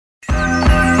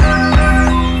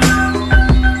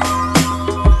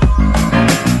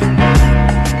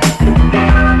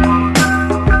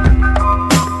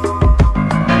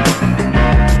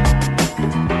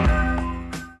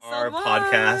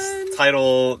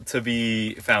title to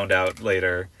be found out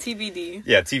later. TBD.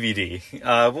 Yeah,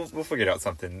 TBD. We'll figure out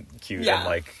something cute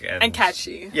and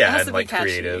catchy. Yeah, and like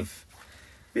creative.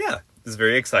 Yeah, this is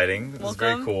very exciting. This is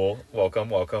very cool. Welcome.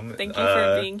 Thank you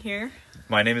for being here.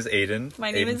 My name is Aiden.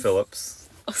 My name is Phillips.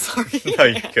 Oh, sorry. No,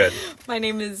 you're good. My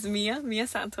name is Mia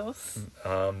Santos.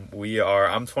 I'm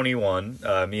 21.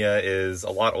 Mia is a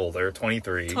lot older,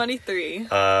 23. 23.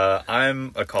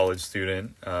 I'm a college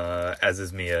student, as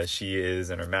is Mia. She is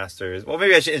in her master's. Well,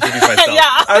 maybe I should introduce myself.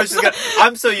 Yeah.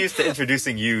 I'm so used to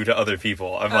introducing you to other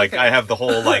people. I'm like, I have the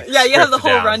whole, like, yeah, you have the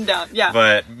whole down. rundown. Yeah.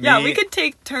 But we could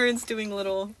take turns doing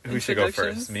little Who should go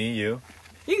first? Me, you?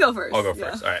 You go first. I'll go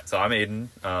first. All right, so I'm Aiden.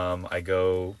 I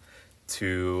go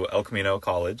to El Camino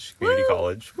College, community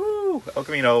college. Woo! El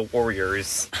Camino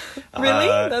Warriors.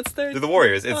 Really? They're the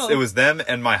Warriors. It was them,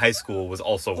 and my high school was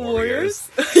also Warriors.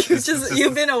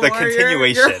 You've been a warrior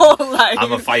continuation. Your whole life.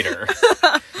 I'm a fighter.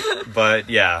 But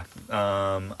yeah,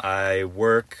 I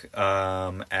work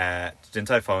at Din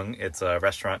Tai Fung. It's a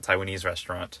restaurant, Taiwanese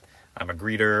restaurant. I'm a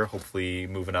greeter, hopefully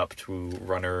moving up to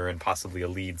runner and possibly a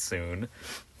lead soon.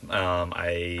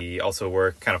 I also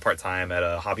work kind of part-time at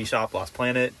a hobby shop, Lost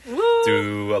Planet. Woo!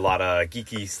 Do a lot of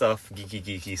geeky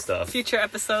stuff. Future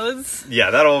episodes.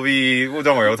 Yeah, that'll be... Well,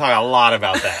 don't worry, we'll talk a lot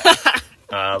about that.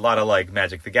 A lot of, like,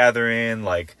 Magic the Gathering,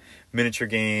 like, miniature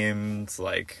games,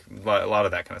 like, a lot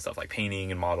of that kind of stuff, like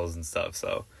painting and models and stuff,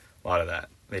 so a lot of that.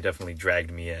 They definitely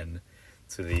dragged me in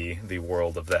to the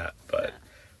world of that, but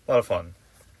a lot of fun.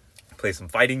 Play some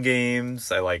fighting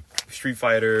games. I like Street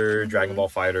Fighter, Dragon Ball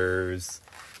Fighters.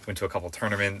 Went to a couple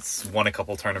tournaments, won a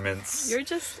couple tournaments. You're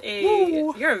just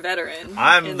you're a veteran.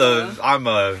 I'm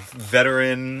a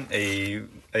veteran,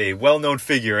 a well-known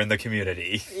figure in the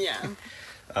community. Yeah.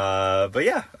 But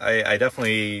yeah, I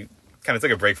definitely kind of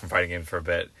took a break from fighting games for a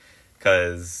bit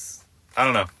because I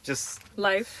don't know, just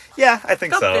life. Yeah, I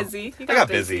think so. Busy. I got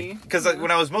busy because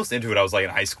when I was most into it, I was like in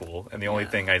high school, and the only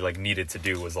thing I like needed to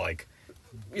do was like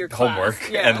your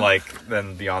homework, and like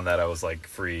then beyond that, I was like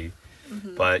free.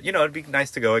 Mm-hmm. But, you know, it'd be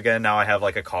nice to go again. Now I have,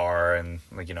 like, a car and,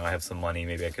 like, you know, I have some money.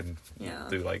 Maybe I could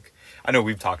do, like... I know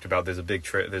we've talked about there's a big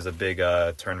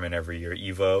tournament every year,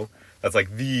 EVO. That's,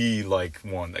 like, the, like,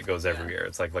 one that goes every year.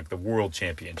 It's, like the world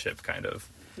championship, kind of.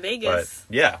 Vegas.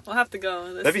 But, yeah. We'll have to go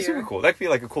this year. That'd be super cool. That could be,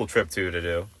 like, a cool trip, too, to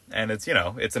do. And it's, you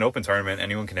know, it's an open tournament.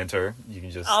 Anyone can enter. You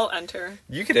can just... I'll enter.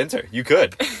 You could enter. You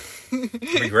could. It'd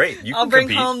be great. I'll bring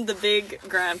home the big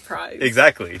grand prize.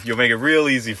 Exactly. You'll make it real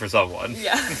easy for someone.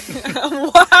 Yeah.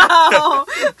 Wow.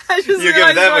 You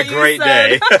give them a great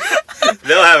day.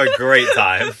 They'll have a great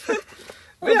time.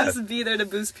 We'll just be there to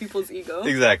boost people's ego.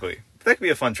 Exactly. That could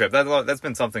be a fun trip. That's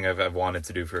been something I've wanted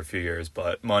to do for a few years,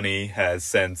 but money has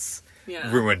since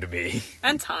ruined me.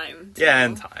 And time. Too. Yeah,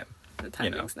 and time. The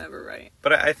timing's never right.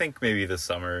 But I think maybe this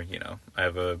summer, you know, I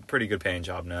have a pretty good paying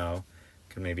job now.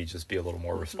 Can maybe just be a little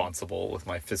more responsible with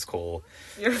my fiscal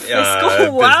business.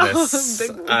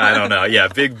 Big I don't know. Yeah,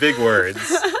 big words.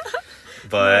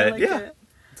 But it.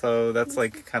 So that's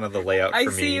like kind of the layout for me. I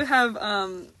see you have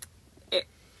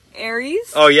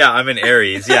Aries. Oh yeah, I'm an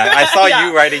Aries. Yeah, I saw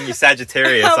you writing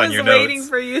Sagittarius on your notes. I was waiting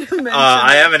for you to mention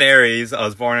I am an Aries. I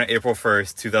was born on April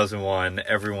 1st, 2001.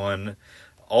 Everyone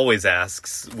always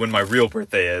asks when my real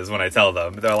birthday is when I tell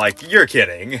them. They're like, "You're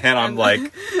kidding," and I'm like,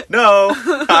 "No,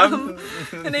 I'm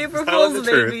an April Fool's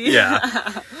baby."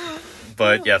 Yeah,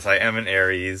 but yes, I am an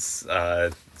Aries.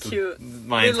 Cute.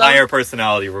 My entire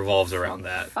personality revolves around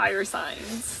that. Fire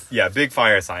signs. Yeah, big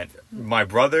fire sign. My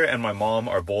brother and my mom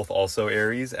are both also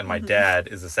Aries, and my dad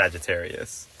is a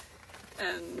Sagittarius.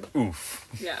 And oof.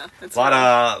 Yeah, it's a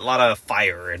lot of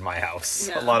fire in my house.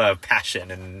 Yeah. A lot of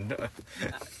passion and.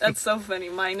 That's so funny.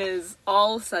 Mine is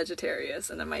all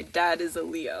Sagittarius, and then my dad is a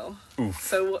Leo. Oof.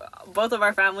 So both of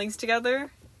our families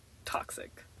together,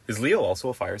 toxic. Is Leo also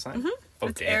a fire sign? Mm-hmm. Oh,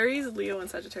 it's damn. Aries, Leo, and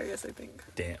Sagittarius, I think.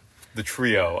 Damn. The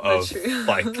trio of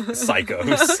like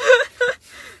psychos.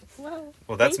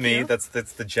 Well, that's me. You. That's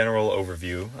the general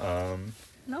overview.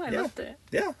 No, I loved it.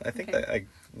 Yeah, I think that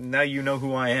now you know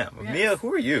who I am. Yes. Mia,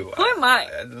 who are you? Who am I?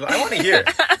 I want to hear.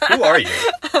 Who are you?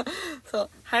 So,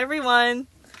 hi everyone.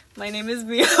 My name is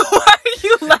Mia. Why are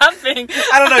you laughing?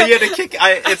 I don't know. You had to kick.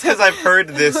 It's because I've heard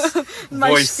this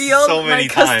voice so many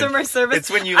times. Customer service. It's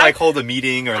when you like hold a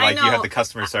meeting or like you have the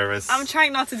customer service. I'm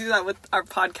trying not to do that with our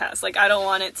podcast. Like I don't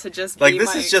want it to just like be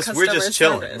this is just we're just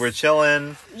chilling. Service. We're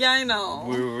chilling. Yeah, I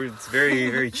know. It's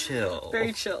very very chill.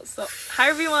 Very chill. So hi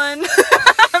everyone.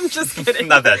 I'm just kidding.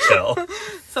 Not that chill.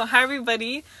 So hi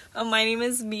everybody. My name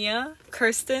is Mia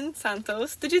Kirsten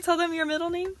Santos. Did you tell them your middle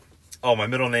name? Oh, my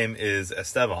middle name is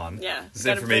Esteban. Yeah. This is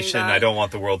information I don't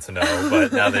want the world to know,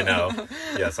 but now they know.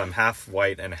 Yes, I'm half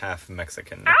white and half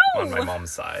Mexican on my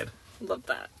mom's side. Love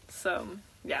that. So,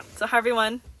 yeah. So, hi,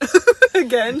 everyone.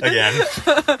 Again.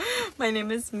 My name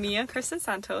is Mia Kirsten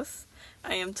Santos.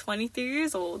 I am 23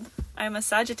 years old. I am a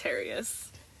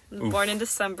Sagittarius. Born in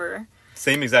December.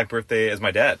 Same exact birthday as my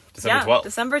dad. December 12th.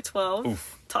 December 12th.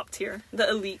 Oof. Top tier. The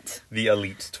elite. The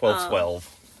elite. 12-12.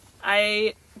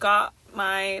 I got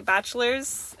my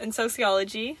bachelor's in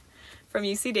sociology from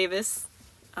UC Davis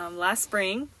last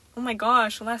spring. Oh my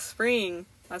gosh, last spring.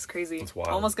 That's crazy. That's wild.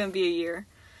 Almost gonna be a year.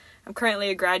 I'm currently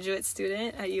a graduate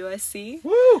student at USC.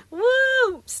 Woo!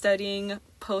 Woo! Studying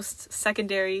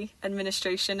post-secondary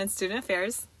administration and student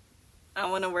affairs. I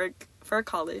want to work for a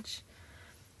college.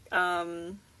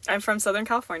 I'm from Southern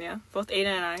California. Both Aiden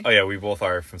and I. Oh yeah, we both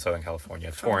are from Southern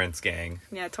California. Torrance gang.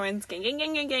 Yeah, Torrance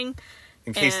gang.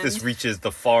 In case this reaches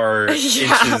the far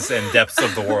inches and depths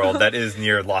of the world, that is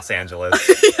near Los Angeles.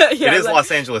 It is like Los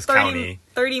Angeles County.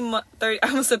 30, I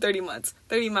almost said 30 months.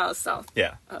 30 miles south.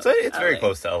 Yeah. So it's very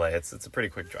close to LA. It's a pretty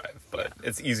quick drive. But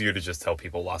it's easier to just tell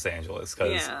people Los Angeles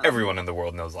because everyone in the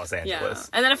world knows Los Angeles.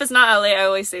 Yeah. And then if it's not LA, I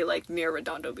always say like near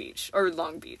Redondo Beach or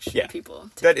Long Beach. Yeah.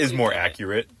 People that is more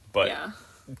accurate, but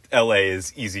LA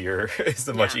is easier. It's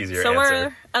a much easier answer. So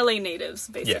we're LA natives,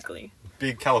 basically. Yeah.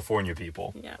 Big California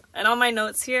people. Yeah. And on my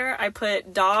notes here, I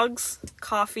put dogs,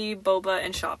 coffee, boba,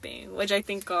 and shopping, which I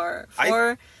think are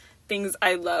four things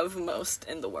I love most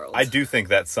in the world. I do think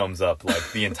that sums up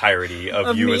like the entirety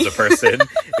of you as a person.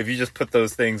 If you just put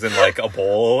those things in like a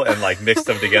bowl and like mixed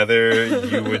them together,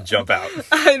 you would jump out.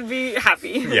 I'd be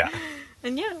happy. Yeah.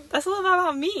 And yeah, that's a little bit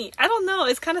about me. I don't know.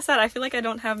 It's kind of sad. I feel like I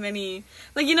don't have many...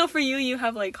 Like, you know, for you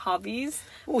have, like, hobbies.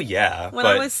 Well, yeah. When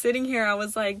I was sitting here, I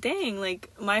was like, dang,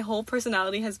 like, my whole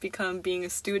personality has become being a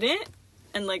student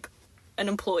and, like, an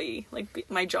employee. Like,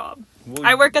 my job. Well,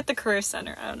 I work at the Career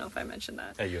Center. I don't know if I mentioned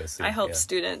that. At USC, I help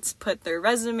students put their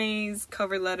resumes,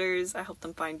 cover letters. I help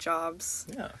them find jobs.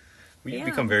 Yeah. Well, you've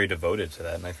become very devoted to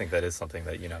that, and I think that is something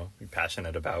that, you're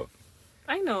passionate about.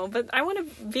 I know, but I want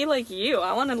to be like you.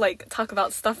 I want to, like, talk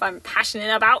about stuff I'm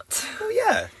passionate about. Oh,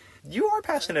 yeah. You are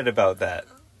passionate about that.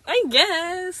 I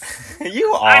guess. You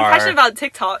are. I'm passionate about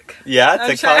TikTok. Yeah,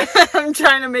 TikTok? I'm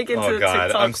trying to make it into Oh, God.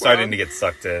 TikTok I'm starting to get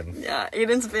sucked in. Yeah,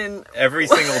 Aiden's been... Every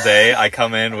single day, I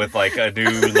come in with, like, a new,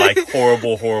 like,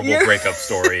 horrible breakup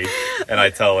story. And I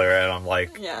tell her, and I'm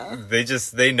like... Yeah.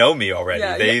 They know me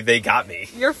already. They got me.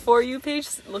 Your For You page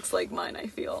looks like mine, I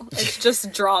feel. It's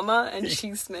just drama and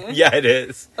chisme. Yeah, it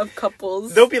is. Of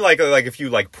couples. There'll be, like a few,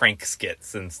 like, prank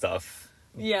skits and stuff.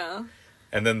 Yeah.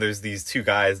 And then there's these two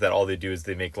guys that all they do is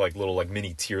they make, like, little, like,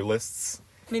 mini tier lists.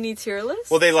 Mini tier lists?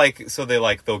 Well,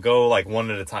 they'll go, like, one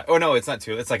at a time. Oh, no, it's not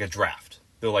tier. It's, like, a draft.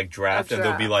 They'll, like, draft, and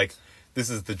they'll be, like, this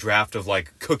is the draft of,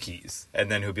 like, cookies. And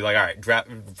then he'll be like, all right,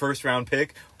 first round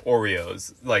pick,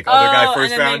 Oreos. Like, other guy,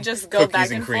 first round, just go cookies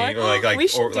back and cream. Forth. Or, like, we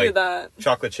should do that.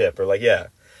 Chocolate chip. Or, like, yeah.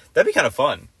 That'd be kind of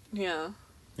fun. Yeah.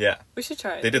 Yeah. We should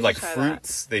try it. They did, like,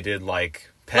 fruits. They did, like...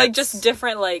 Pets. Like, just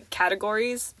different, like,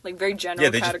 categories. Like, very general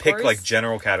categories. Yeah, they just pick, like,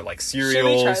 general categories. Like,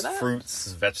 cereals,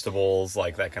 fruits, vegetables,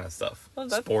 like, that kind of stuff. Oh,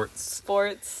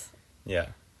 Sports. Yeah.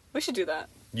 We should do that.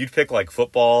 You'd pick, like,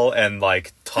 football and,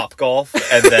 like, Top Golf,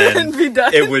 and then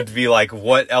it would be, like,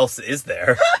 what else is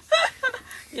there?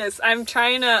 Yes, I'm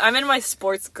in my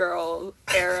sports girl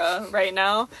era right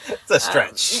now. It's a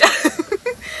stretch.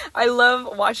 I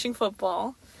love watching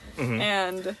football. Mm-hmm.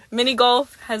 And mini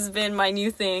golf has been my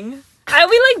new thing.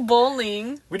 We like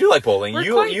bowling. We do like bowling.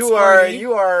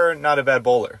 You are not a bad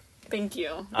bowler. Thank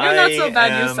you. You're not so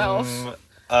bad yourself.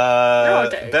 You're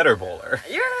okay. Better bowler.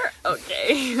 You're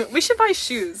okay. We should buy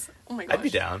shoes. Oh my gosh. I'd be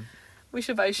down. We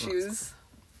should buy shoes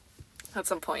at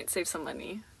some point. Save some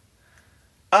money.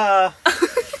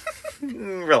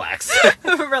 Relax.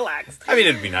 Relax. I mean,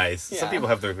 it'd be nice. Yeah. Some people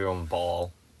have their own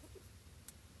ball.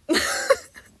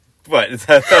 What?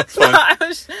 That's fun.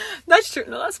 That's true.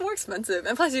 No, that's more expensive.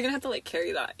 And plus, you're going to have to, like,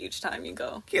 carry that each time you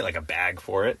go. Get, like, a bag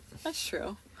for it. That's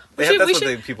true. That's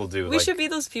what people do. We should be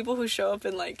those people who show up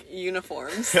in, like,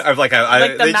 uniforms. Or, like,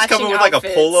 they just come in with, like, a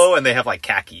polo and they have, like,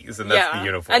 khakis. And that's the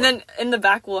uniform. And then in the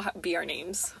back will be our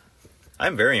names.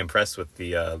 I'm very impressed with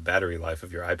the battery life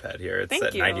of your iPad here. It's Thank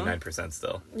at you. 99%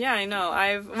 still. Yeah, I know.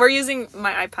 We're using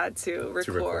my iPad to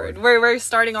record. We're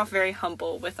starting off very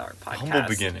humble with our podcast. Humble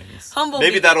beginnings.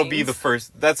 Maybe that'll be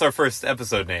that's our first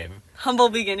episode name. Humble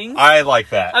beginnings? I like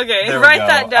that. Okay, write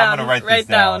that down. I'm going to write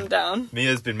this down.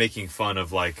 Mia's been making fun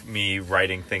of, like, me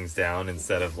writing things down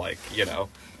instead of, like,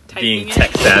 Typing being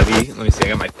tech savvy. Let me see, I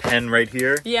got my pen right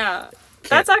here. Yeah.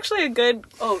 That's actually a good...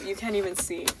 Oh, you can't even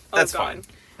see. Oh, that's fine.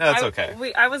 No, that's okay.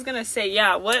 I was gonna say,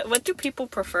 yeah, what do people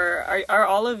prefer? Are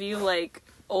all of you, like,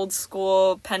 old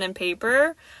school pen and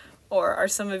paper? Or are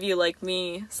some of you, like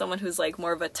me, someone who's, like,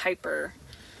 more of a typer?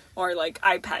 or like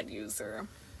iPad user?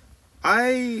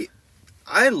 I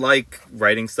like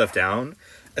writing stuff down,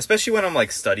 especially when I'm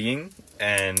like studying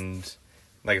and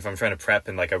like if I'm trying to prep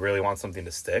and like I really want something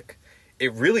to stick.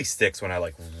 It really sticks when I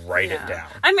like write it down.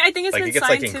 I mean, I think it's like, been it gets,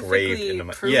 scientifically like, engraved into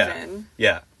my proven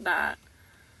yeah. that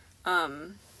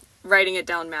writing it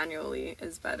down manually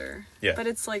is better. Yeah. But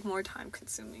it's like more time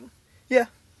consuming. Yeah,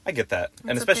 I get that.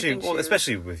 And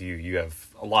especially with you, you have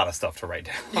a lot of stuff to write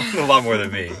down. A lot more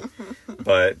than me.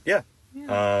 But yeah.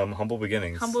 Humble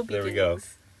beginnings. There we go.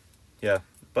 Yeah.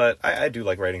 But I do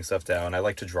like writing stuff down. I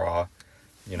like to draw,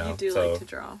 you know. You do like to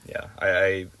draw. Yeah.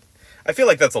 I feel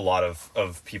like that's a lot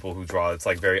of people who draw. It's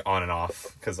like very on and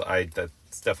off because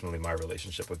that's definitely my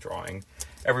relationship with drawing.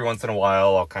 Every once in a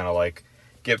while, I'll kind of like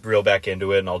get real back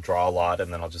into it and I'll draw a lot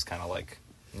and then I'll just kind of like,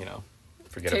 you know,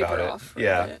 forget about it.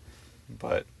 Yeah.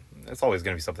 But it's always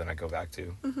going to be something I go back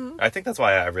to. Mm-hmm. I think that's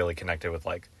why I really connected with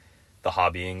like the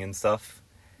hobbying and stuff.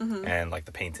 Mm-hmm. And like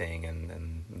the painting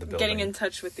and the building. Getting in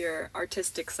touch with your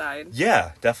artistic side.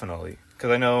 Yeah, definitely. Because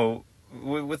I know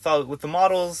with the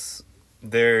models,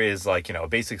 there is like, you know, a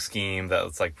basic scheme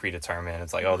that's like predetermined.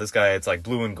 It's like, oh, this guy, it's like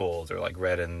blue and gold or like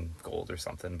red and gold or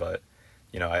something. But,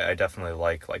 you know, I definitely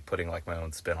like putting like my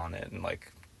own spin on it. And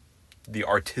like the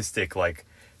artistic like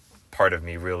part of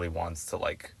me really wants to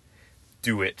like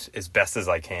do it as best as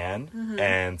I can. Mm-hmm.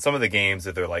 And some of the games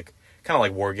that they're like kind of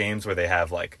like war games where they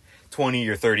have like 20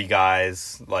 or 30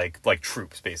 guys, like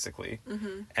troops, basically.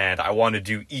 Mm-hmm. And I want to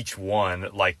do each one,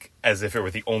 like, as if it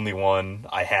were the only one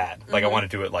I had. Like, I want to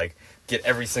do it, like, get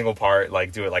every single part,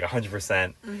 like, do it, like, 100%.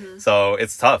 Mm-hmm. So,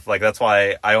 it's tough. Like, that's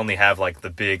why I only have, like, the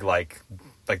big, like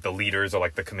the leaders or,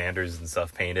 like, the commanders and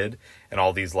stuff painted. And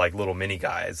all these, like, little mini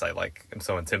guys I, like, am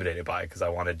so intimidated by because I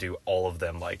want to do all of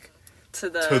them, like, to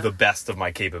the best of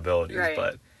my capabilities. Right.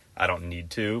 But I don't need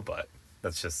to, but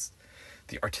that's just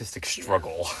the artistic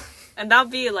struggle. Yeah. And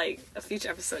that'll be like a future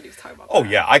episode you talk about. Oh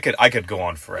yeah, I could go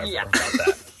on forever about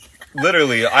that.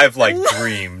 Literally, I've like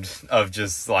dreamed of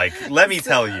just like let me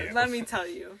tell you. Let me tell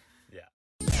you. Yeah.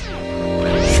 We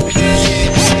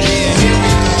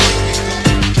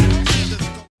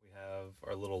have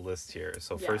our little list here.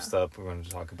 So first up, we're going to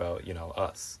talk about, you know,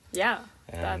 us. Yeah.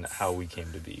 And how we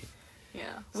came to be.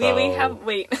 Yeah. So, we have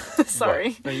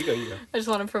sorry. What? No, you go. I just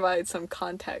want to provide some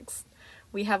context.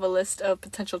 We have a list of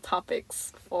potential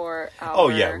topics for our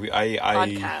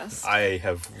podcast. I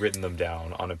have written them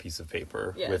down on a piece of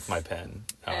paper with my pen.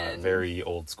 Very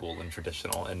old school and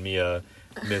traditional. And Mia,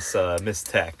 Miss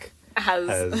Tech,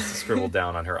 has scribbled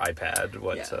down on her iPad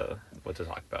what to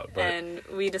talk about. But and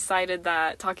we decided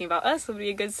that talking about us would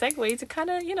be a good segue to kind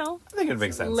of, you know, I think it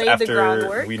makes sense. Lay After the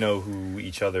groundwork. We know who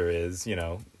each other is, you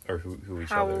know, or who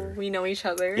each other. How we know each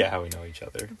other. Yeah, how we know each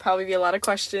other. Probably be a lot of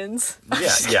questions.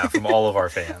 Yeah, from all of our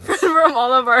fans. From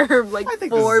all of our, like, I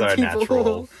think 4 this is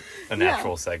people. A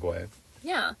natural segue.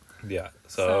 Yeah. Yeah.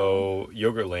 So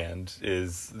Yogurtland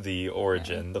is the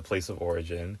origin, the place of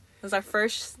origin. It was our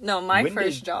first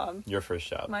job. Your first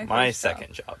job. My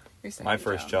second job. My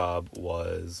first job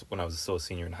was when I was still a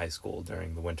senior in high school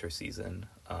during the winter season.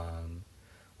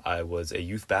 I was a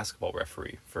youth basketball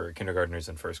referee for kindergartners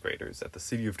and first graders at the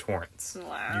City of Torrance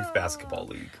Youth Basketball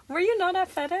League. Were you not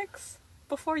at FedEx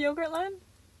before Yogurtland?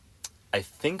 I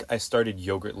think I started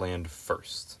Yogurtland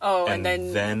first. Oh, and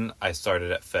then I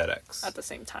started at FedEx. At the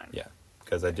same time. Yeah,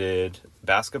 because I did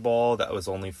basketball. That was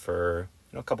only for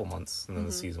a couple months, and then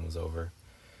the season was over.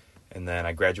 And then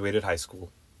I graduated high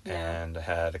school, and I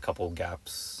had a couple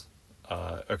months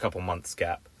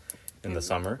gap in the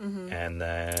summer, and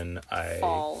then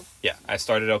I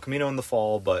started El Camino in the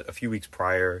fall, but a few weeks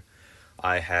prior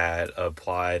I had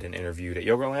applied and interviewed at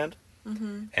Yogurtland,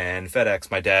 and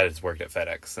FedEx. My dad has worked at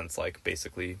FedEx since like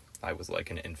basically I was like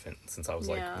an infant, since I was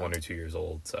like 1 or 2 years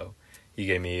old, so he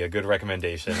gave me a good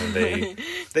recommendation, and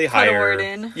they hire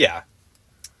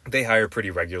they hire pretty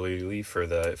regularly for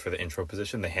the intro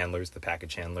position, the handlers, the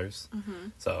package handlers.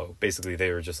 So basically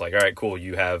they were just like, all right, cool,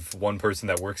 you have one person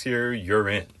that works here, you're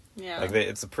in. Yeah. Like,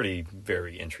 it's a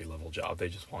very entry-level job. They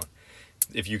just want,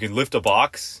 if you can lift a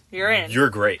box, you're in. You're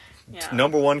great. Yeah.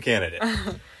 Number one candidate.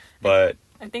 But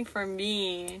I think for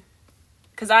me,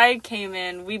 because I came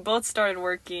in, we both started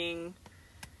working.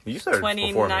 You started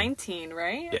 2019,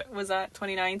 right? Yeah. Was that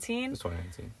 2019? It was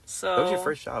 2019. So that was your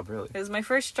first job, really? It was my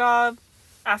first job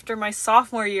after my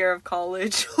sophomore year of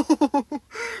college.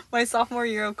 My sophomore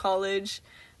year of college,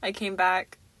 I came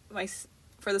back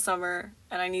for the summer,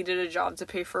 and I needed a job to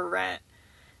pay for rent.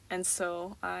 And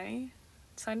so I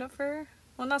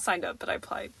not signed up, but I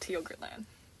applied to Yogurtland.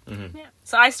 Mm-hmm. Yeah.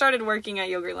 So I started working at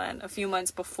Yogurtland a few months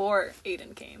before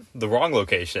Aiden came. The wrong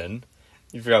location.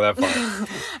 You forgot that part.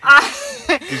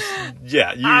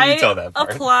 You tell that part.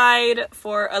 I applied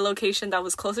for a location that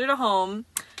was closer to home.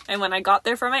 And when I got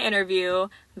there for my interview,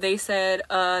 they said,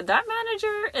 that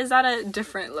manager is at a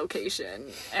different location.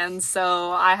 And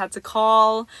so I had to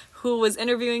call who was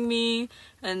interviewing me.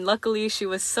 And luckily, she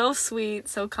was so sweet,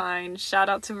 so kind. Shout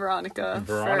out to Veronica.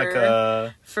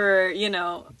 For you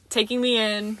know, taking me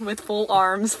in with full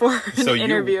arms for an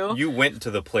interview. You went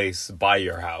to the place by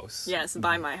your house. Yes,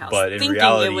 by my house. But in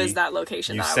reality, it was that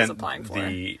location that I was applying for.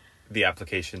 The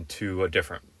application to a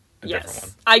different one.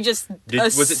 I just assumed.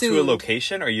 Was it to a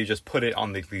location, or you just put it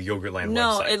on the Yogurtland website?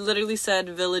 No, it literally said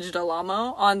Village Del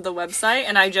Amo on the website,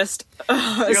 and I just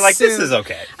You're like, this is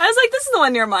okay. I was like, this is the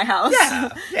one near my house. Yeah.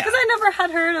 Because I never had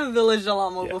heard of Village Del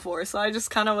Amo before, so I just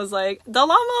kind of was like, Del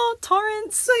Amo,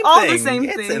 Torrance, the same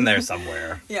thing. It's in there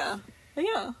somewhere. Yeah.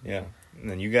 Yeah. Yeah. And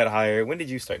then you got hired. When did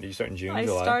you start? Did you start in June,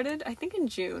 July? I started, I think, in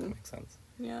June. That makes sense.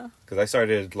 Yeah. Because I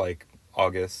started, like,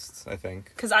 August, I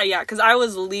think. Because I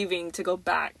was leaving to go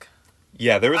back.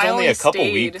 Yeah, there was only a couple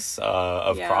weeks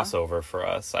of crossover for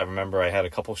us. I remember I had a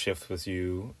couple shifts with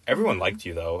you. Everyone liked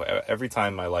you, though. Every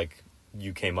time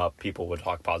you came up, people would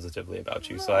talk positively about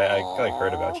you. So I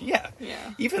heard about you.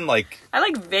 Yeah. Even I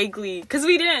vaguely, because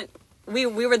we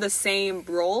were the same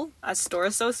role as store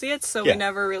associates, so we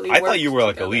never really worked thought you were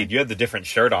together. a lead. You had the different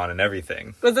shirt on and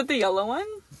everything. Was it the yellow one?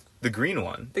 The green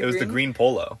one. It was the green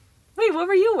polo. Wait, what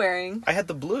were you wearing? I had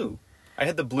the blue. I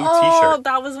had the blue t-shirt. t-shirt.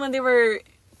 That was when they were...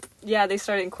 Yeah, they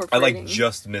started incorporating. I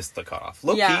just missed the cutoff.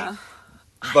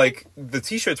 Low-key, the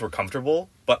t-shirts were comfortable,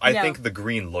 but I think the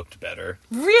green looked better.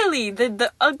 Really?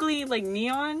 The ugly,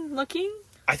 neon looking?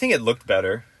 I think it looked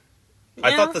better. Yeah.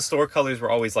 I thought the store colors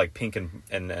were always, pink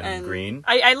and green.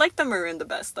 I like the maroon the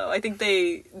best, though. I think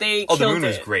they killed the maroon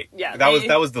was great. Yeah.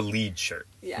 That was the lead shirt.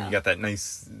 Yeah. You got that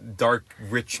nice, dark,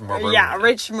 rich maroon. Yeah,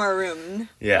 rich maroon.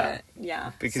 Yeah.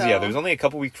 Yeah. Because, there was only a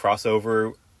couple week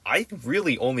crossover. I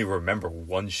really only remember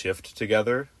one shift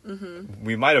together. Mm-hmm.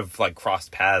 We might have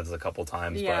crossed paths a couple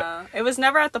times, but it was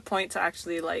never at the point to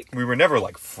actually we were never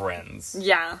friends.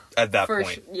 Yeah, at that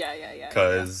point. Yeah.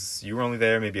 Because you were only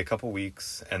there maybe a couple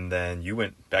weeks, and then you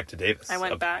went back to Davis. I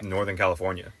went back Northern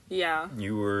California. Yeah,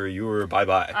 you were bye.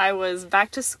 I was back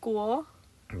to school.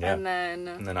 Yeah. And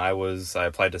then I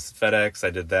applied to FedEx. I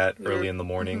did that early in the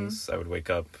mornings. Mm-hmm. I would wake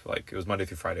up it was Monday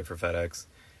through Friday for FedEx.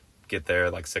 Get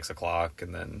there 6 o'clock,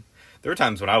 and then there were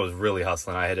times when I was really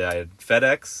hustling. I had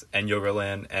FedEx and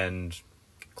Yogurland and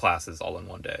classes all in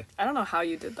one day. I don't know how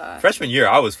you did that. Freshman year,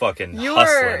 I was fucking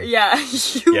hustling.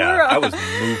 I was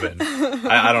moving.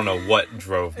 I don't know what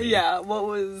drove me. Yeah,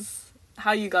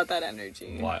 how you got that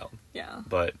energy. Wild. Yeah.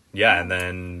 But and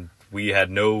then we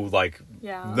had no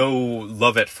no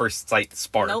love at first sight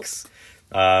sparks.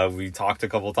 Nope. We talked a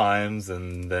couple times,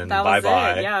 and then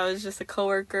bye-bye. Yeah, it was just a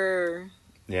coworker.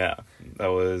 Yeah, that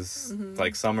was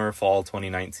summer, fall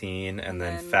 2019, and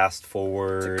then fast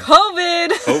forward...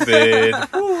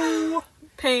 COVID! Woo.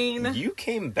 Pain. You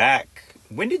came back...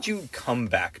 When did you come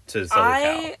back to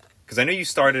SoCal? Because I know you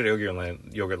started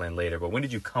Yogurland later, but when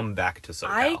did you come back to SoCal?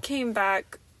 I came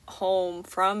back home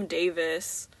from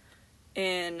Davis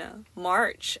in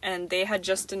March, and they had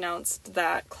just announced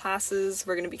that classes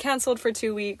were going to be canceled for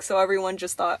 2 weeks, so everyone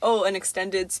just thought, an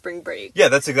extended spring break. Yeah,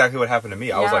 that's exactly what happened to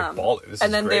me. I was like, baller, this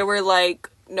and then great. They were like,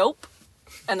 nope.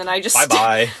 And then I just...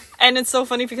 Bye-bye. And it's so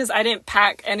funny because I didn't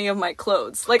pack any of my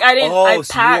clothes. I didn't...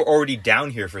 so you were already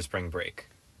down here for spring break.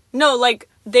 No,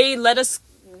 they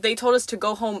told us to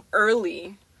go home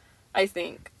early, I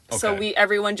think. Okay. So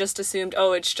everyone just assumed,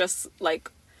 it's just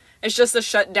it's just a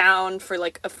shutdown for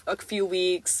a few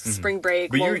weeks, spring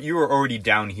break. But you were already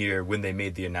down here when they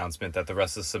made the announcement that the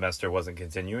rest of the semester wasn't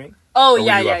continuing? Oh,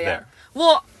 yeah. There?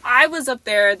 Well, I was up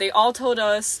there. They all told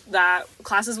us that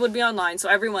classes would be online, so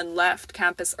everyone left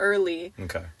campus early.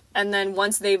 Okay. And then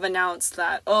once they've announced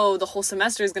that, the whole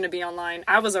semester is going to be online,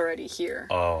 I was already here.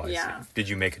 Oh, I see. Did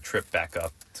you make a trip back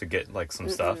up to get some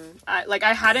stuff? I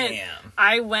hadn't. Damn.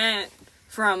 I went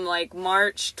from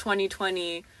March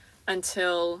 2020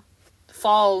 until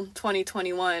fall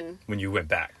 2021. When you went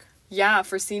back? Yeah,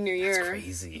 for senior year. That's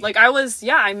crazy.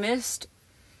 I missed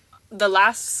the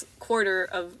last quarter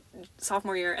of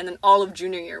sophomore year, and then all of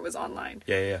junior year was online.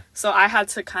 Yeah. So I had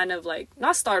to kind of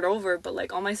not start over,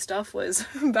 but all my stuff was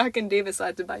back in Davis, so I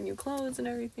had to buy new clothes and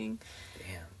everything.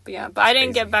 Damn. But I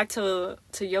didn't get back to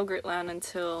Yogurtland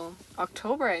until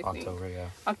October, I think.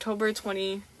 October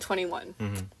 2021.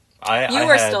 Mm-hmm. You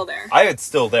were still there. I was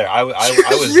still there. I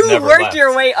was you never worked left.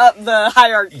 your way up the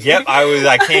hierarchy. Yep,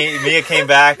 Mia came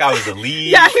back. I was the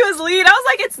lead. Yeah, he was lead. I was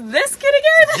like, it's this kid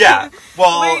again? Yeah.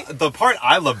 Well, the part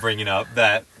I love bringing up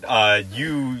that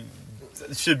you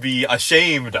should be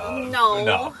ashamed of.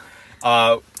 No.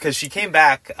 Because she came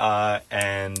back,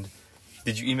 and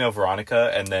did you email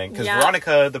Veronica? And then, because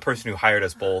Veronica, the person who hired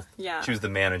us both, she was the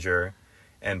manager.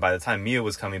 And by the time Mia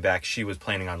was coming back, she was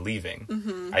planning on leaving.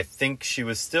 Mm-hmm. I think she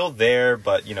was still there,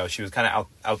 but, she was kind of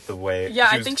out the way. Yeah,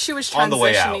 I think she was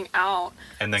transitioning out.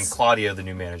 And then Claudia, the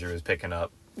new manager, was picking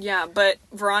up. Yeah, but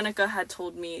Veronica had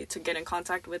told me to get in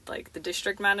contact with, the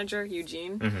district manager,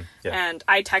 Eugene. Mm-hmm. Yeah. And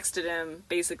I texted him,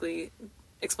 basically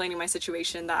explaining my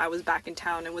situation, that I was back in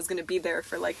town and was going to be there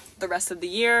for, the rest of the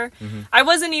year. Mm-hmm. I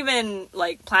wasn't even,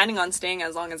 planning on staying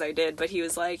as long as I did, but he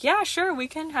was like, yeah, sure, we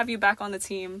can have you back on the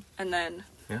team. And then...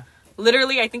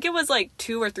 literally, I think it was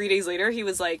 2 or 3 days later, he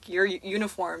was like, your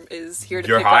uniform is here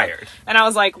to pick hired. Up. And I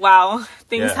was like, wow,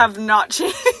 things have not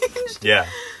changed. Yeah.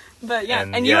 But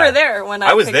and you were there when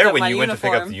I was picked there up when my you went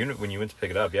uniform. to pick up when you went to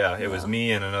pick it up. Yeah, it was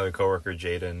me and another coworker,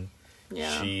 Jaden.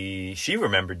 Yeah. She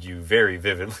remembered you very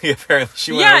vividly. Apparently,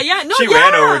 she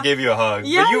ran over, gave you a hug.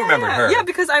 Yeah, but you remembered her. Yeah,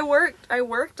 because I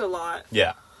worked a lot.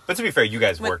 Yeah. But to be fair, you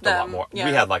guys worked a lot more. Yeah.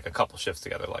 We had a couple shifts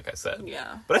together, like I said.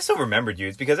 Yeah. But I still remembered you.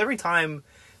 It's because every time,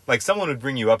 someone would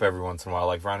bring you up every once in a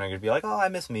while. Veronica would be like, oh, I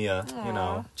miss Mia.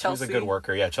 Aww, she was a good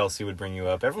worker. Yeah, Chelsea would bring you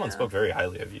up. Everyone spoke very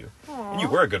highly of you. Aww. And you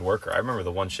were a good worker. I remember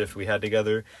the one shift we had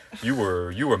together. You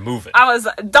were moving.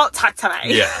 Don't talk to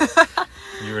me. Yeah.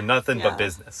 You were nothing but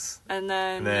business. And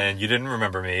then you didn't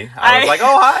remember me. I was like,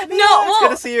 oh, hi, Mia. It's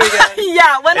good to see you again.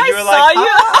 Yeah, when and I you were saw you.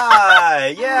 Hi,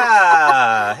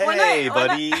 yeah. Hey,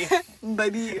 buddy.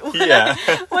 Buddy. Yeah.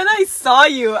 When I saw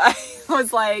you, I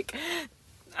was like...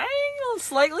 I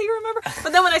slightly remember.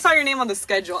 But then when I saw your name on the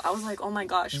schedule, I was like, oh my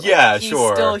gosh. He's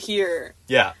still here.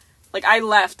 Yeah. I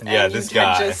left and you had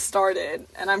guy just started.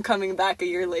 And I'm coming back a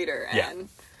year later. And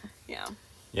yeah.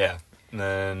 Yeah. And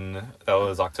then that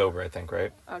was October, I think,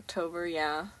 right? October,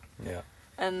 yeah. Yeah.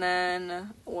 And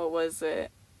then, what was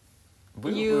it?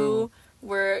 You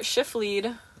were shift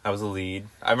lead. I was a lead.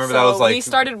 I remember that was we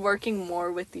started working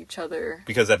more with each other.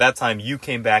 Because at that time, you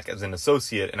came back as an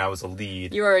associate and I was a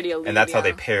lead. You were already a lead, and that's how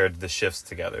they paired the shifts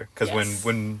together. Because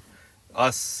when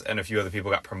us and a few other people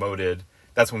got promoted,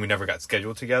 that's when we never got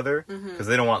scheduled together. Because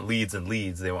they don't want leads and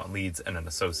leads. They want leads and an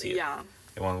associate. Yeah.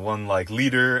 They want one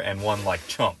leader and one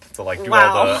chump to do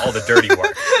all the dirty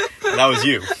work. And that was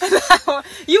you.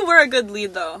 You were a good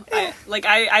lead though.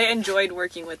 I enjoyed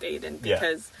working with Aiden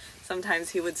because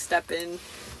sometimes he would step in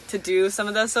to do some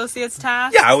of the associates'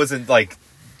 tasks. Yeah, I wasn't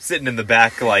sitting in the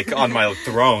back on my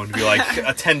throne to be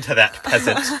attend to that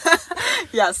peasant.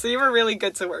 Yeah, so you were really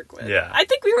good to work with. Yeah. I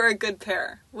think we were a good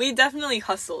pair. We definitely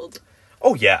hustled.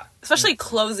 Oh yeah. Especially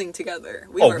closing together.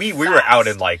 We were out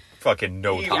in fucking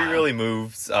no time. We really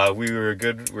moved. We were a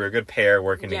good pair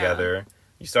working together.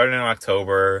 You started in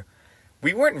October.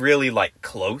 We weren't really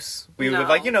close. We would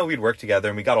we'd work together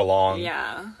and we got along.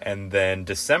 Yeah. And then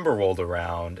December rolled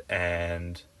around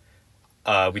and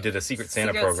we did a Secret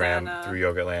Santa program through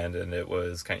Yoga Land, and it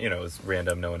was kind of, it was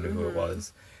random. No one knew who it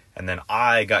was. And then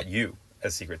I got you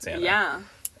as Secret Santa. Yeah.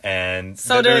 And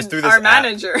so did our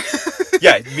manager.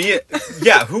 Yeah,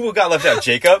 who got left out?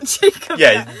 Jacob?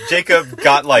 Jacob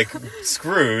got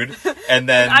screwed, and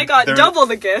then I got double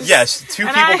the gifts. Yes, two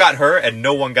people got her, and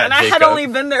no one got Jacob. And I had only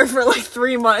been there for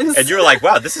 3 months. And you were like,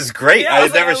 wow, this is great. I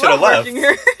never should have left.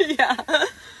 Yeah.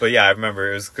 But yeah, I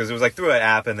remember it was because it was through an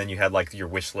app, and then you had your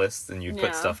wish list, and you'd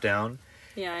put stuff down.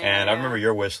 Yeah. And I remember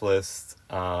your wish list.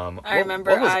 I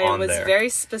remember I was very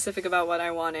specific about what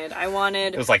I wanted. I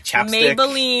wanted it was chapstick,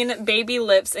 Maybelline Baby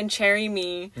Lips and Cherry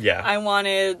Me. Yeah. I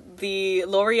wanted the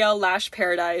L'Oreal Lash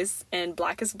Paradise and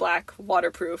Black is Black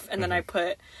waterproof, and then I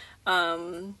put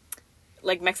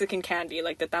Mexican candy,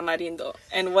 the tamarindo.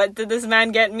 And what did this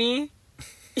man get me?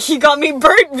 He got me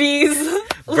Burt's Bees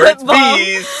lip balm,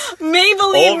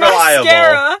 Maybelline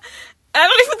mascara. I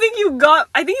don't even think you got...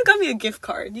 I think you got me a gift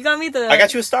card. You got me the... I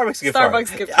got you a Starbucks gift card.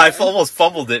 Gift card. I almost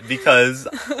fumbled it because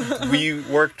we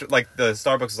worked... the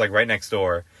Starbucks was right next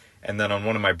door. And then on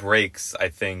one of my breaks, I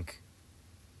think...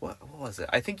 What was it?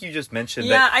 I think you just mentioned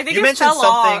that... Yeah, I think it fell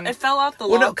off. It fell off the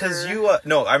locker. Well, no, because you...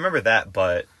 no, I remember that,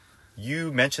 but...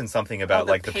 You mentioned something about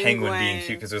the penguin being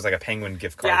cute because there was a penguin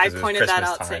gift card. Yeah, I pointed that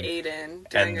out time. to Aiden and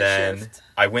during then shift.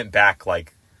 I went back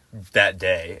that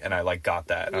day and I got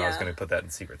that and I was going to put that in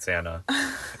Secret Santa.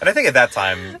 And I think at that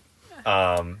time,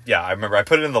 I remember I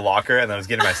put it in the locker and then I was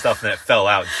getting my stuff and it fell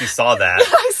out. She saw that.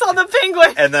 I saw the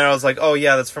penguin. And then I was like, oh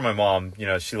yeah, that's for my mom.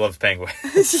 She loves penguins.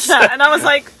 Yeah, and I was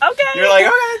like, okay. You're like,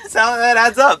 okay, that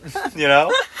adds up. But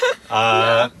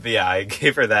yeah, I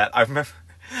gave her that. I remember.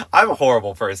 I'm a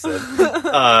horrible person.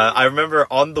 I remember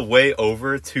on the way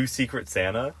over to Secret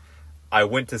Santa, I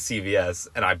went to CVS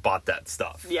and I bought that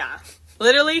stuff. Yeah.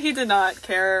 Literally, he did not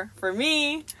care for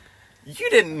me. You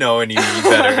didn't know any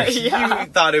better. Yeah.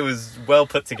 You thought it was well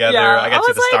put together. Yeah. I got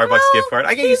you the Starbucks gift card.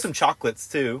 I gave you some chocolates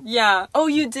too. Yeah. Oh,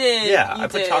 you did. Yeah, you I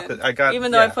put did. chocolate. I got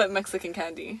even though I put Mexican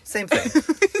candy. Same thing.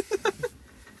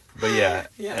 But yeah,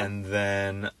 and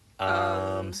then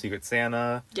Secret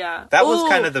Santa. Yeah, that was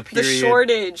kind of the period. The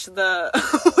shortage.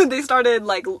 They started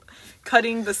like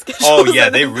cutting the schedule. Oh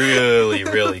yeah, they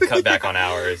really cut back on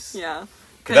hours. Yeah.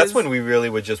 That's when we really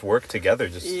would just work together,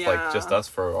 just us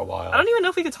for a while. I don't even know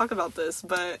if we could talk about this,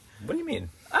 but... What do you mean?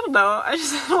 I don't know. I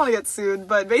don't want to get sued,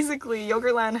 but basically,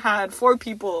 Yogurtland had 4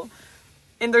 people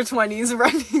in their 20s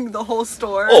running the whole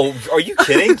store. Oh, are you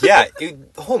kidding? Yeah,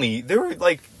 homie, they were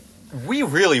like... We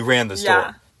really ran the store.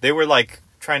 Yeah. They were like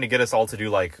trying to get us all to do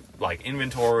like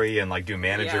inventory and like do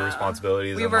manager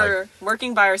responsibilities. We were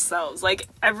working by ourselves. Like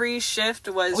every shift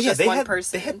was just one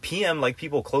person. They had PM like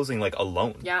people closing like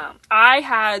alone. Yeah, I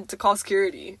had to call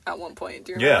security at one point.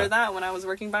 Do you remember that when I was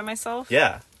working by myself?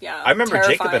 Yeah. I remember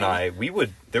terrifying. Jacob and I.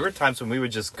 There were times when we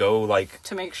would just go like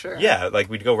to make sure. Yeah, like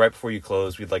we'd go right before you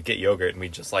closed. We'd like get yogurt and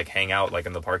we'd just like hang out like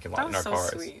in the parking lot in our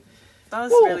cars. Sweet. That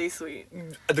was really sweet.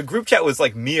 The group chat was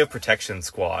like Mia Protection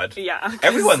Squad. Yeah.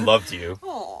 Everyone loved you.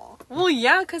 Oh. Well,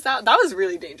 yeah, because that was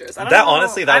really dangerous.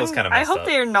 Honestly, that was kind of messed up. I hope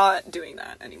they're not doing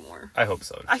that anymore. I hope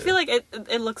so, too. I feel like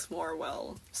it looks more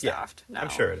well-staffed now. I'm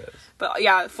sure it is. But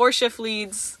yeah, 4 shift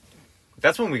leads.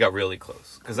 That's when we got really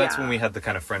close. Because that's when we had the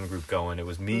kind of friend group going. It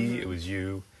was me, it was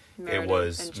you, it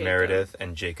was Meredith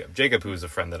and Jacob. Jacob, who's a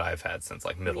friend that I've had since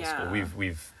like middle school.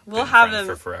 We'll have him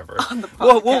for forever. On the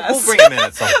podcast. We'll bring him in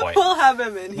at some point. We'll have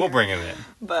him in here. We'll bring him in.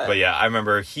 But yeah, I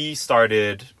remember he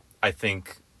started, I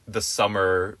think, the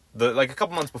summer, like a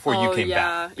couple months before you came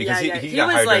back. Because he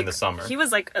got hired during the summer. He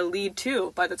was like a lead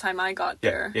too by the time I got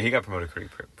there. Yeah, he got promoted pretty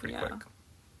quick.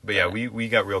 But yeah, we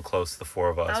got real close, the 4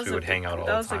 of us. We would hang out all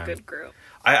the time. That was a good group.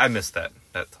 I missed that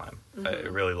time.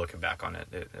 Really looking back on it,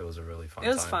 it was a really fun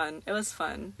time. It was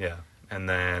fun. Yeah. And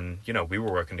then, we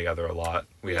were working together a lot.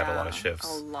 We had a lot of shifts.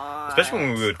 A lot. Especially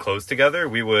when we would close together,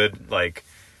 we would, like,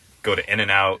 go to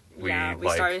In-N-Out. We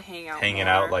started hanging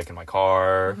out, like, in my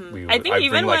car. I'd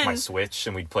bring, like, my Switch,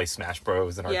 and we'd play Smash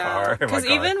Bros. In our car. Because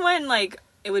even when, like,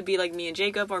 it would be, like, me and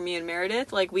Jacob or me and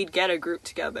Meredith, like, we'd get a group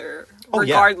together,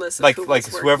 regardless of who was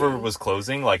working. Whoever was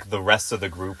closing, like, the rest of the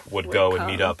group would go and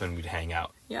meet up, and we'd hang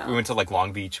out. Yeah. We went to, like,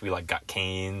 Long Beach. We, like, got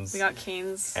canes.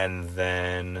 And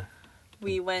then...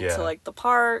 We went to, like, the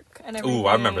park and everything. Ooh,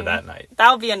 I remember that night.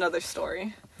 That'll be another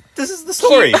story. This is the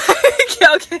story.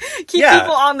 Keep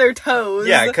people on their toes.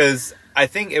 Yeah, because I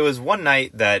think it was one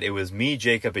night that it was me,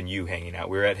 Jacob, and you hanging out.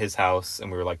 We were at his house,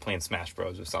 and we were, like, playing Smash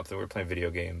Bros. Or something. We were playing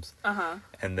video games. Uh-huh.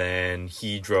 And then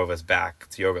he drove us back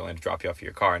to Yogurtland to drop you off at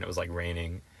your car, and it was, like,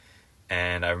 raining.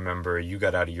 And I remember you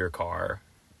got out of your car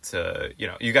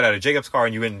you got out of Jacob's car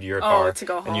and you went into your car to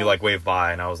go home. And you like waved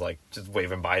by and I was like just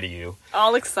waving bye to you,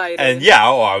 all excited. And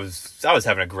I was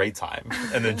having a great time.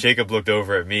 And then Jacob looked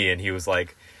over at me and he was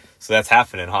like, so that's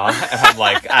happening, huh? And I'm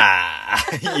like,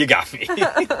 you got me.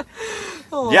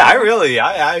 Yeah,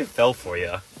 I fell for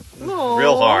you. Aww.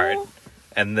 Real hard.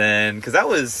 And then because that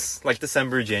was like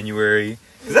December, January,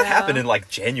 because that happened in like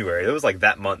January. It was like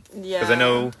that month. Because I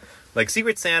know like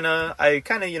Secret Santa, I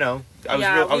kind of, I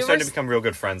was starting to become real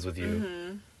good friends with you.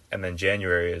 Mm-hmm. And then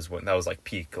January is when that was like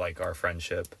peak, like our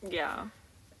friendship. Yeah.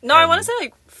 No, I want to say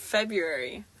like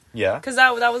February. Yeah. Because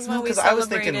that was when we celebrated. I was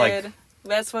thinking like...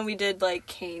 That's when we did like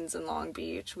Canes in Long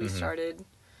Beach. We started.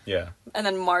 Yeah. And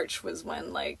then March was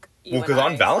when like because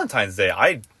on Valentine's Day,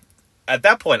 at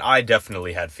that point I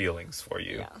definitely had feelings for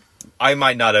you. Yeah. I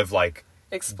might not have like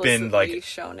explicitly been like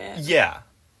shown it. Yeah.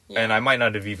 And I might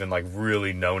not have even, like,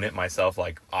 really known it myself.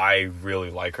 Like, I really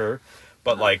like her.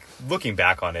 But, like, looking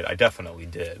back on it, I definitely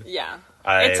did. Yeah.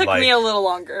 It took me a little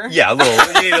longer. Yeah, a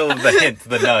little. You need the hint,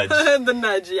 the nudge. The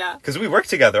nudge, yeah. Because we worked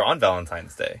together on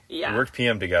Valentine's Day. Yeah. We worked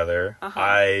PM together.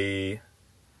 Uh-huh.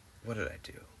 What did I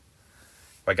do?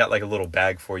 I got, like, a little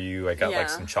bag for you. I got, like,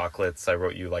 some chocolates. I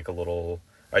wrote you, like,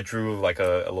 I drew, like,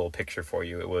 a little picture for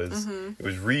you. It was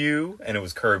Ryu and it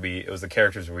was Kirby. It was the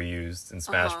characters we used in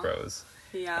Smash Bros.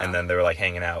 Yeah. And then they were, like,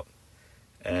 hanging out.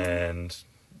 And,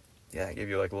 I gave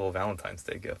you, like, a little Valentine's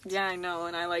Day gift. Yeah, I know.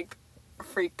 And I, like,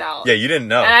 freaked out. Yeah, you didn't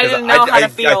know. And I didn't know how to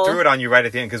feel. I threw it on you right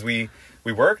at the end because we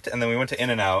worked and then we went to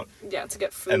In-N-Out. Yeah, to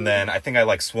get food. And then I think I,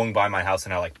 like, swung by my house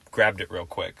and I, like, grabbed it real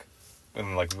quick.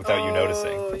 And, like, without you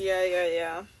noticing. Oh,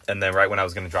 yeah. And then right when I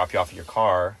was going to drop you off at your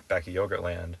car back at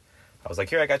Yogurtland, I was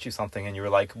like, here, I got you something. And you were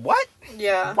like, what?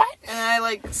 Yeah. What? And I,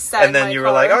 like, sat and then in you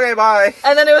my were car. like, okay, bye.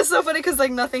 And then it was so funny because,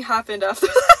 like, nothing happened after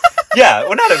that. Yeah,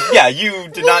 well, you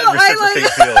did not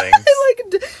reciprocate feelings.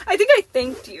 I think I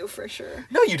thanked you for sure.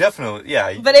 No, you definitely,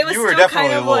 yeah. But it was you were still definitely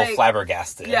kind of a little like,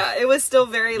 flabbergasted. Yeah, it was still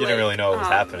very you didn't really know what was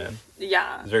happening.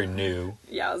 Yeah. It was very new.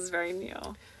 Yeah, it was very new.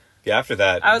 Yeah, after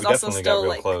that, I was we also definitely still got real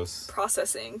like close.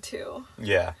 processing too.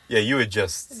 Yeah, you had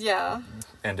just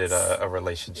ended a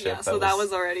relationship. Yeah, so that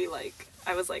was already like,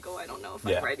 I was like, oh, I don't know if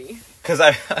I'm ready. Because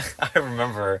I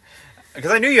remember,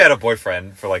 because I knew you had a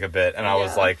boyfriend for like a bit, and I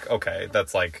was like, okay,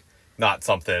 that's like not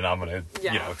something I'm gonna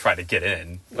try to get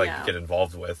get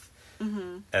involved with.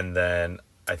 Mm-hmm. And then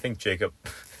I think Jacob,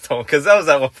 because that was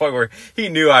at one point where he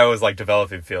knew I was like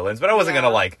developing feelings, but I wasn't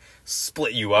gonna like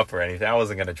split you up or anything. I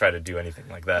wasn't gonna try to do anything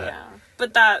like that. Yeah,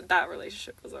 but that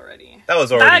relationship was already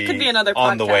that could be another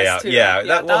podcast on the way out. Too. Yeah,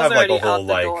 that we'll have like a whole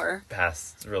like door.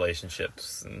 past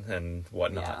relationships and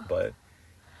whatnot. But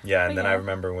then I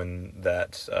remember when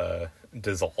that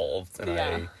dissolved and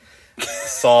I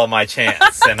saw my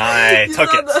chance and I took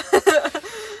it.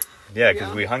 Yeah,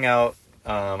 because we hung out.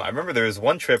 I remember there was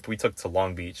one trip we took to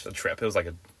Long Beach. A trip. It was like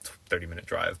a 30-minute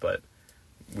drive, but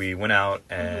we went out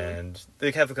and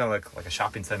they have kind of like a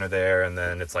shopping center there, and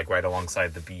then it's like right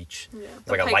alongside the beach. Yeah, it's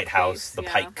like a lighthouse, the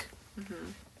Pike.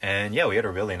 Mm-hmm. And we had a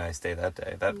really nice day that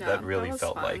day. That really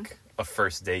felt fun. Like a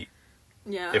first date.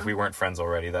 Yeah. If we weren't friends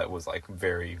already, that was like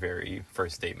very, very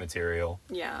first date material.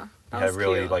 Yeah. We had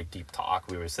really cute. Like deep talk.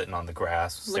 We were sitting on the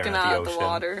grass, looking staring at the out ocean. The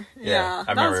water. Yeah,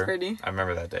 I remember, that was pretty. I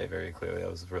remember that day very clearly.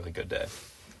 That was a really good day.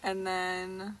 And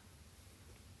then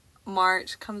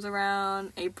March comes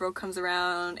around, April comes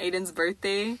around, Aiden's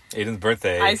birthday. April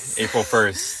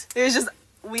 1st. It was just,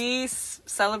 we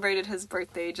celebrated his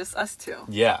birthday, just us two.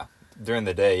 Yeah. During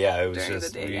the day, it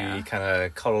was we kind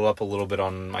of cuddled up a little bit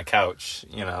on my couch,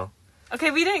 Okay,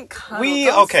 we didn't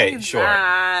cuddle. Sure.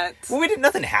 That. Well, we didn't.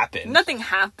 Nothing happened. Nothing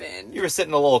happened. You were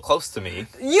sitting a little close to me.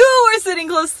 You were sitting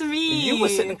close to me. You were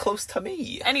sitting close to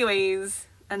me. Anyways,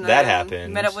 and then that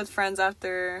happened. Met up with friends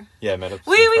after. Yeah, met up.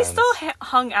 We still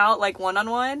hung out like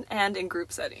 1-on-1 and in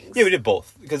group settings. Yeah, we did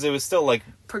both because it was still like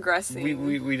progressing.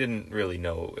 We didn't really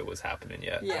know it was happening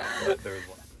yet. Yeah. But there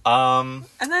was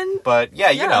and then. But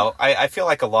I feel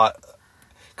like a lot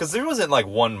because there wasn't like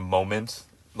one moment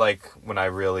like when I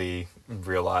really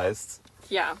realized.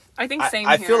 Yeah, I think same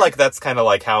I here. feel like that's kind of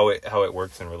like how it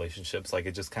works in relationships. Like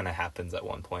it just kind of happens at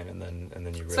one point, and then you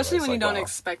realize. Especially when you don't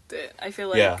expect it. I feel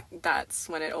like that's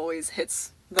when it always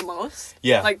hits the most.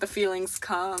 Yeah, like the feelings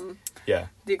come. Yeah,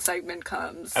 the excitement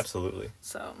comes. Absolutely.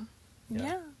 So,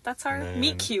 that's our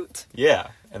meet cute. Yeah,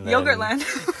 and then Yogurtland.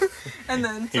 And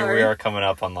then here we are coming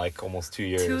up on like almost 2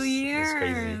 years. 2 years.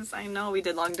 It's crazy. I know, we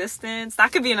did long distance.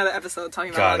 That could be another episode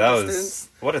talking about long distance.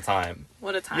 What a time.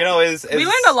 What a time. We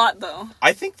learned a lot though.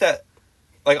 I think that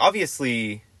like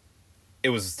obviously it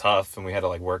was tough and we had to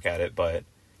like work at it, but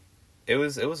it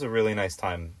was a really nice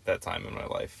time that time in my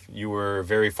life. You were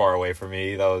very far away from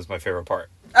me. That was my favorite part.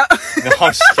 No, I'm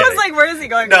just kidding. I was like, where is he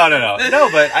going? No,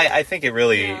 but I think it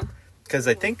really because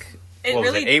I think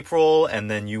was it April, and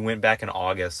then you went back in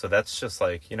August, so that's just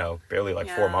like, barely like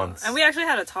 4 months. And we actually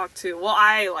had a talk too. Well,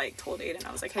 I like told Aiden,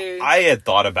 I was like, hey. I had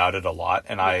thought about it a lot,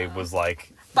 and I was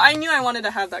like. But I knew I wanted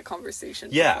to have that conversation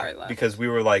before I left. Because we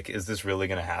were like, is this really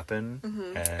going to happen?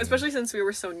 Mm-hmm. And especially since we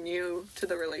were so new to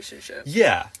the relationship.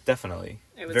 Yeah, definitely.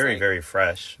 It was very, like, very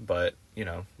fresh, but,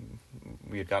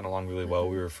 we had gotten along really well.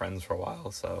 We were friends for a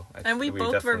while, so. And we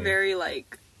both were very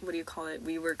like, what do you call it?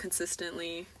 We were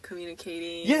consistently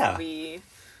communicating. Yeah. We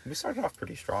started off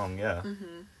pretty strong, yeah.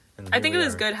 Mm-hmm. I think it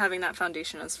was good having that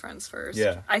foundation as friends first.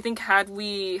 Yeah. I think had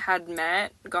we had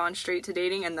met, gone straight to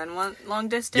dating, and then went long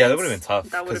distance. Yeah, that would have been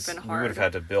tough. That would have been hard. We would have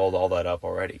had to build all that up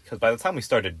already. Because by the time we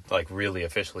started, like, really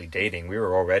officially dating, we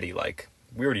were already, like,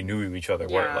 we already knew who each other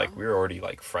were. Like, we were already,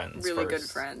 like, friends really first. Good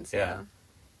friends,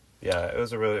 Yeah, it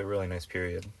was a really, really nice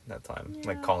period that time. Yeah.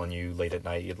 Like, calling you late at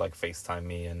night, you'd, like, FaceTime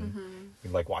me, and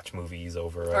we'd, like, watch movies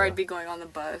over. Or I'd be going on the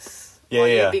bus. Yeah,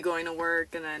 you'd be going to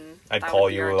work, and then I'd call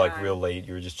you, like, real late.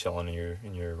 You were just chilling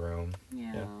in your room.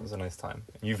 Yeah. It was a nice time.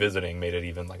 You visiting made it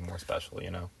even, like, more special, But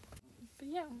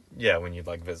yeah. Yeah, when you'd,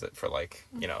 like, visit for, like,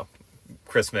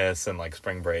 Christmas and, like,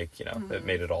 spring break, it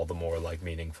made it all the more, like,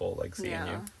 meaningful, like, seeing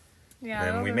you. Yeah,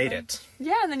 and then we made it.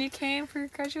 Yeah, and then you came for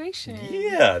graduation.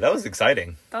 Yeah, that was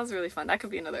exciting. That was really fun. That could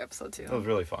be another episode too. That was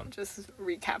really fun. Just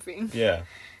recapping. Yeah.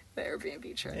 The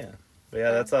Airbnb trip. Yeah. But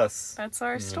yeah, that's us. That's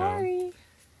our story.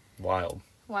 Wild.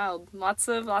 Lots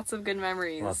of good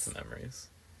memories. Lots of memories.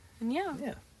 And yeah.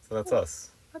 Yeah. So that's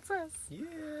us. That's us. Yeah.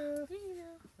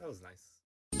 That was nice.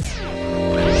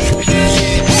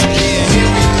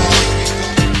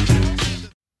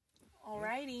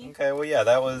 Alrighty. Okay. Okay, well, yeah,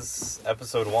 that was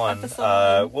episode 1.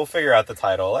 Episode 1. We'll figure out the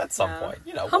title at some point.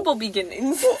 Humble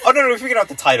beginnings. Oh, no, we figured out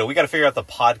the title. We got to figure out the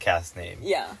podcast name.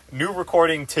 Yeah. New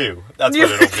Recording 2. That's what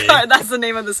it'll be. That's the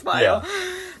name of this file.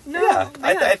 Yeah. No, yeah.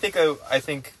 I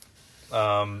think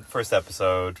first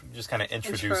episode, just kind of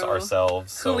introduce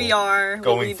ourselves. Who we are,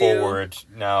 going what we forward,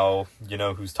 now you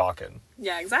know who's talking.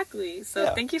 Yeah, exactly.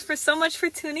 So thank you so much for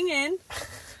tuning in.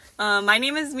 My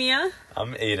name is Mia.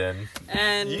 I'm Aiden.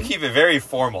 And you keep it very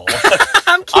formal.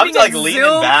 I'm like leaning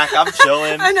back. I'm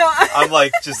chilling. I know. I'm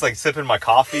like just like sipping my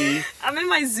coffee. I'm in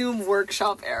my Zoom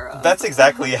workshop era. That's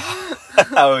exactly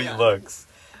how it looks.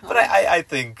 But I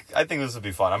think this would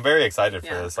be fun. I'm very excited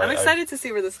for this. I'm excited to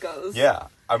see where this goes. Yeah.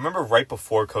 I remember right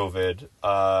before COVID,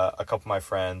 a couple of my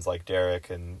friends like Derek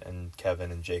and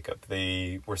Kevin and Jacob,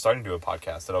 they were starting to do a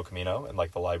podcast at El Camino in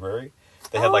like the library.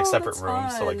 They had like separate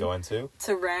rooms to like go into.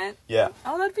 To rent? Yeah.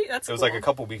 Oh, that's It was like a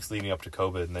couple weeks leading up to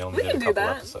COVID and they only did a couple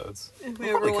episodes. If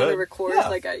we ever want to record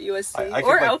like at USC I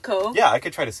or could, Elko. Yeah, I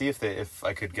could try to see if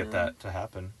I could get that to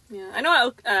happen. Yeah. I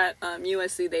know at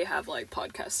USC they have like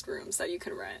podcast rooms that you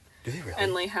can rent. Do they really?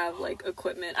 And they have like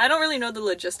equipment. I don't really know the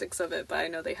logistics of it, but I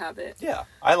know they have it. Yeah.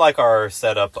 I like our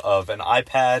setup of an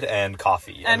iPad and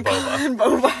coffee and boba. And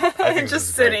boba. I think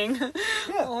just sitting.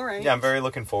 Yeah. All right. Yeah, I'm very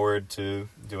looking forward to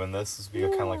doing this. This will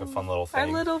be kind of like a fun little thing. Our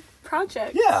little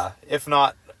project. Yeah. If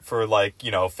not for like,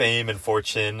 fame and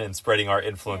fortune and spreading our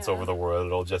influence over the world,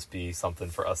 it'll just be something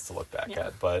for us to look back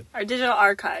at. But our digital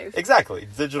archive. Exactly.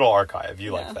 Digital archive.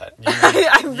 You like that.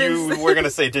 You were going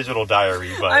to say digital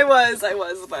diary, but I was,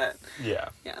 but yeah.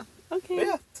 Yeah. Okay. But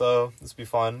yeah. So this will be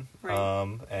fun.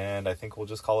 Right. And I think we'll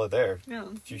just call it there. Yeah.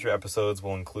 Future episodes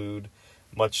will include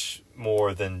much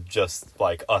more than just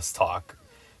like us talk.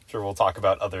 Sure, we'll talk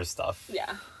about other stuff.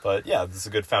 Yeah. But yeah, this is a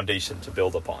good foundation to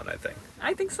build upon, I think.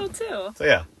 I think so too. So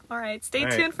yeah. All right. Stay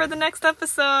tuned for the next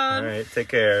episode. All right. Take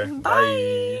care.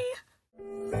 Bye.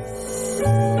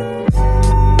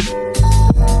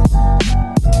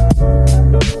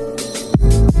 Bye.